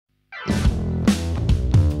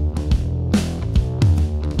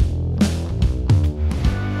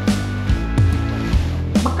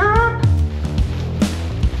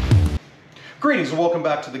Greetings and welcome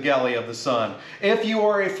back to the Galley of the Sun. If you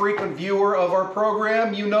are a frequent viewer of our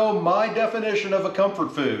program, you know my definition of a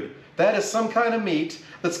comfort food. That is some kind of meat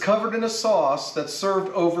that's covered in a sauce that's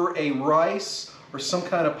served over a rice or some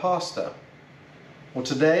kind of pasta. Well,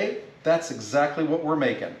 today, that's exactly what we're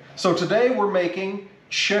making. So today we're making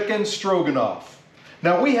chicken stroganoff.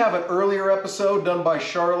 Now we have an earlier episode done by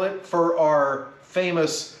Charlotte for our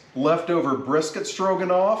famous leftover brisket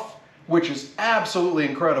stroganoff, which is absolutely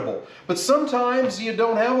incredible. But sometimes you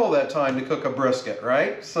don't have all that time to cook a brisket,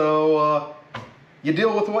 right? So you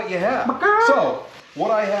deal with what you have. So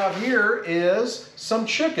what I have here is some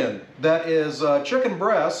chicken that is chicken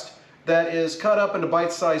breast that is cut up into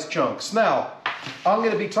bite-sized chunks. Now, I'm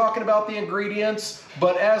going to be talking about the ingredients,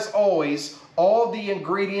 but as always, all the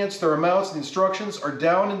ingredients, their amounts, and instructions are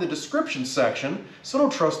down in the description section. So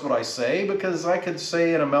don't trust what I say, because I could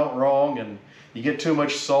say an amount wrong and you get too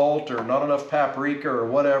much salt or not enough paprika or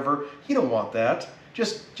whatever. You don't want that.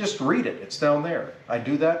 Just read it. It's down there. I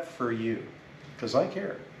do that for you because I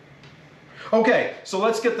care. Okay, so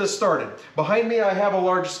let's get this started. Behind me I have a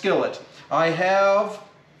large skillet. I have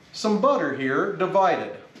some butter here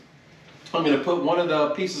divided. I'm going to put one of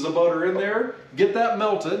the pieces of butter in there, get that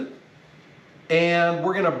melted, and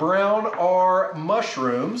we're going to brown our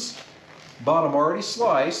mushrooms, bottom already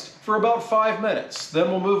sliced, for about 5 minutes. Then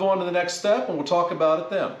we'll move on to the next step and we'll talk about it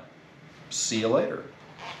then. See you later.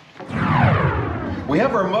 We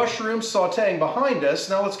have our mushrooms sauteing behind us.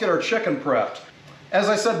 Now let's get our chicken prepped. As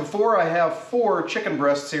I said before, I have 4 chicken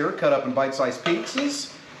breasts here cut up in bite-sized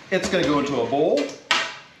pieces. It's going to go into a bowl.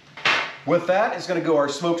 With that is going to go our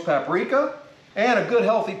smoked paprika and a good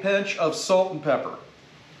healthy pinch of salt and pepper.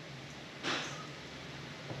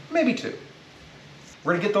 Maybe 2.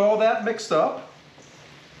 We're going to get all that mixed up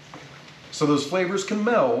so those flavors can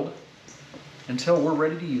meld until we're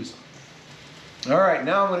ready to use them. All right,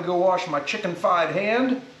 now I'm going to go wash my chicken-fied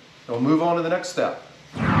hand and we'll move on to the next step.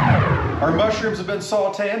 Our mushrooms have been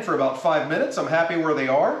sauteing for about 5 minutes. I'm happy where they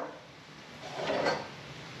are.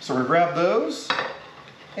 So we're going to grab those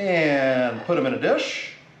and put them in a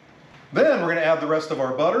dish. Then we're going to add the rest of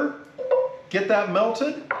our butter, get that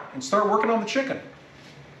melted, and start working on the chicken.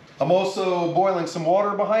 I'm also boiling some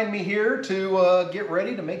water behind me here to get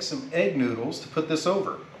ready to make some egg noodles to put this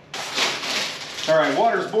over. All right,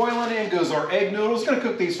 water's boiling, in goes our egg noodles. Gonna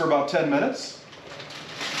cook these for about 10 minutes.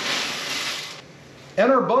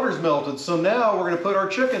 And our butter's melted, so now we're gonna put our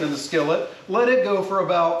chicken in the skillet, let it go for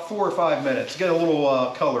about 4 or 5 minutes, get a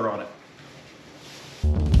little color on it.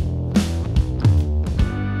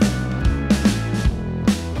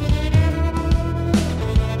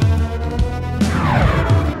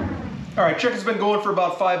 All right, chicken's been going for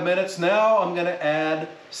about 5 minutes. Now I'm going to add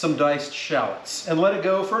some diced shallots and let it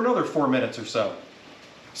go for another 4 minutes or so.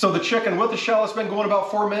 So the chicken with the shallots been going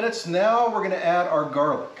about 4 minutes. Now we're going to add our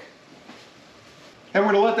garlic. And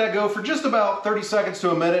we're going to let that go for just about 30 seconds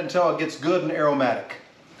to a minute until it gets good and aromatic.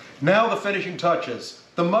 Now the finishing touches.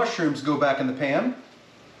 The mushrooms go back in the pan.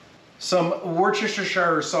 Some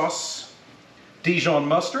Worcestershire sauce, Dijon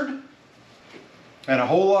mustard, and a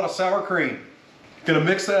whole lot of sour cream. Gonna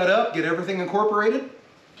mix that up, get everything incorporated.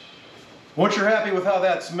 Once you're happy with how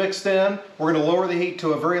that's mixed in, we're gonna lower the heat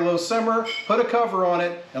to a very low simmer, put a cover on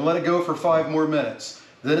it, and let it go for 5 more minutes.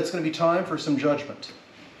 Then it's gonna be time for some judgment.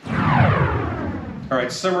 All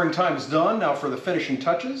right, simmering time is done. Now for the finishing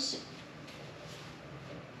touches.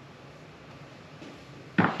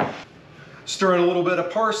 Stir in a little bit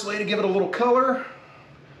of parsley to give it a little color.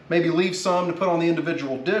 Maybe leave some to put on the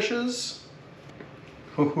individual dishes.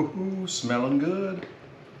 Ooh, smelling good.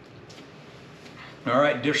 All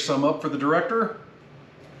right, dish some up for the director.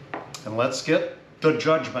 And let's get the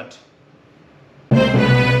judgment.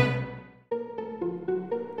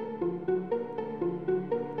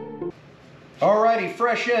 All righty,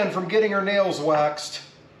 fresh in from getting her nails waxed,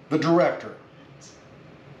 the director.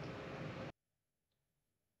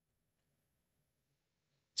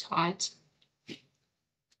 It's hot.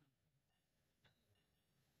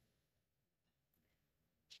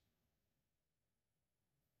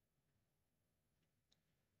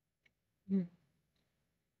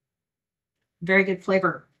 Very good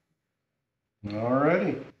flavor. All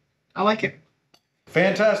righty. I like it.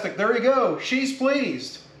 Fantastic. There you go. She's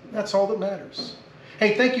pleased. That's all that matters.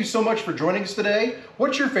 Hey, thank you so much for joining us today.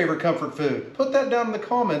 What's your favorite comfort food? Put that down in the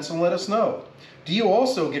comments and let us know. Do you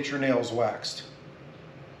also get your nails waxed?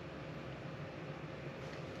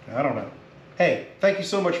 I don't know. Hey, thank you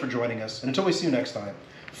so much for joining us. And until we see you next time,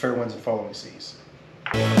 fair winds and following seas.